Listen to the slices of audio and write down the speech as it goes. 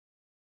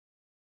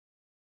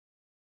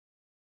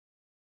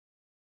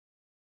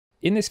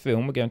In this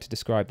film, we're going to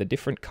describe the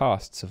different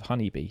castes of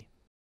honeybee.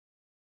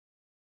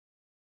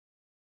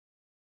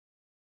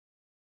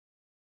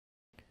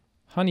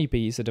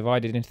 Honeybees are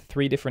divided into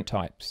 3 different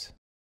types: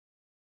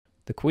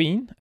 the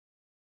queen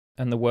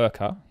and the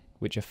worker,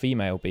 which are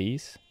female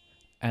bees,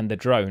 and the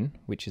drone,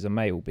 which is a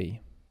male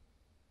bee.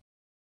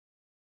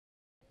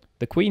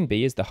 The queen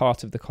bee is the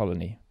heart of the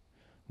colony.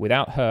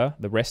 Without her,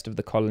 the rest of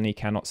the colony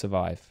cannot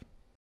survive.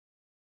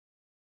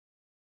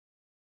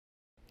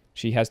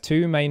 She has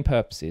 2 main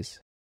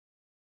purposes: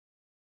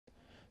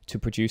 to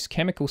produce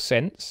chemical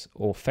scents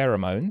or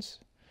pheromones,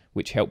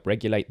 which help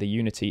regulate the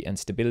unity and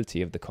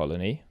stability of the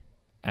colony,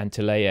 and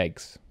to lay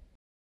eggs.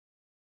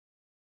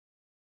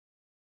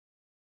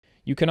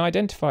 You can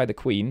identify the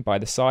queen by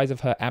the size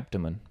of her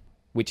abdomen,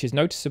 which is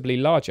noticeably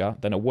larger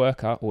than a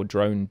worker or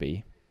drone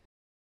bee.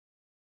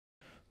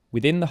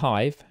 Within the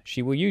hive,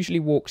 she will usually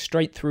walk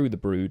straight through the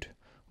brood,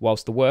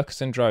 whilst the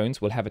workers and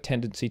drones will have a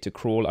tendency to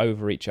crawl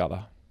over each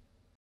other.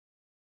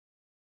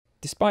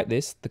 Despite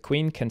this, the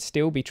queen can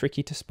still be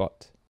tricky to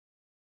spot.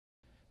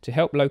 To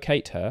help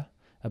locate her,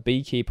 a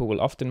beekeeper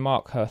will often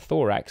mark her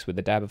thorax with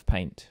a dab of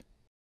paint,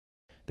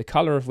 the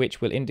colour of which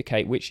will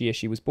indicate which year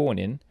she was born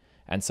in,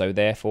 and so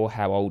therefore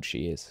how old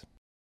she is.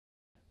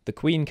 The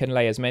queen can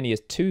lay as many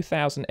as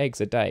 2,000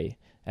 eggs a day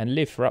and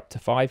live for up to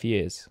 5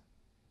 years.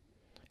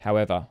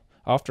 However,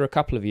 after a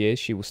couple of years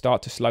she will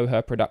start to slow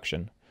her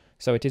production,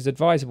 so it is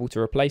advisable to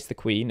replace the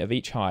queen of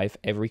each hive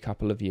every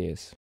couple of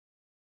years.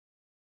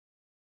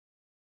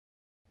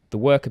 The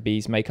worker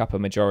bees make up a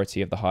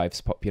majority of the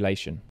hive's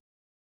population.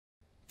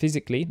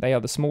 Physically, they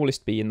are the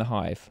smallest bee in the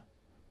hive,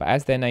 but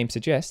as their name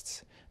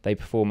suggests, they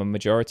perform a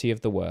majority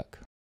of the work.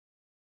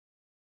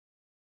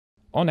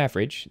 On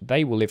average,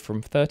 they will live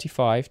from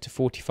 35 to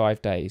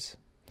 45 days,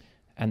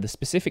 and the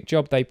specific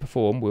job they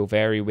perform will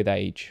vary with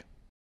age.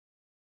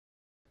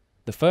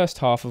 The first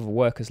half of a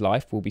worker's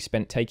life will be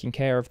spent taking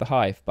care of the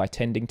hive by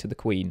tending to the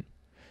queen,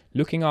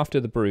 looking after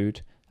the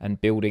brood,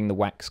 and building the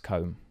wax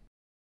comb.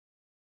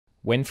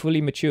 When fully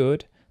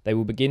matured, they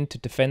will begin to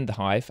defend the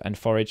hive and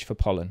forage for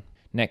pollen,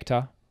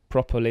 nectar,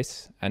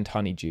 propolis, and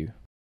honeydew.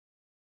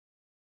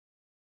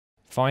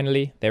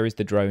 Finally, there is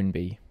the drone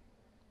bee.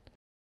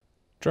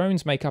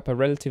 Drones make up a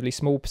relatively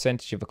small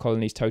percentage of a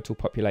colony's total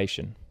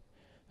population,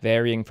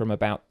 varying from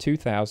about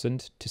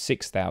 2,000 to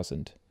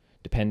 6,000,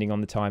 depending on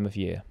the time of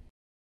year.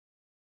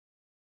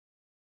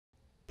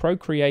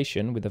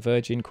 Procreation with a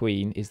virgin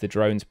queen is the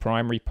drone's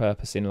primary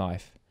purpose in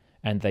life,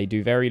 and they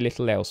do very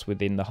little else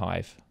within the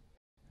hive.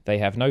 They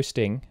have no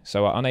sting,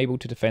 so are unable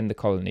to defend the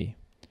colony,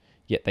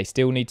 yet they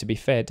still need to be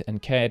fed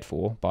and cared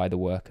for by the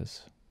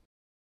workers.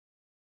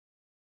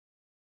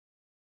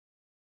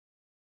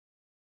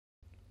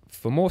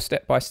 For more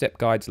step-by-step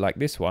guides like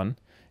this one,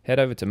 head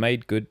over to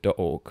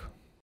madegood.org.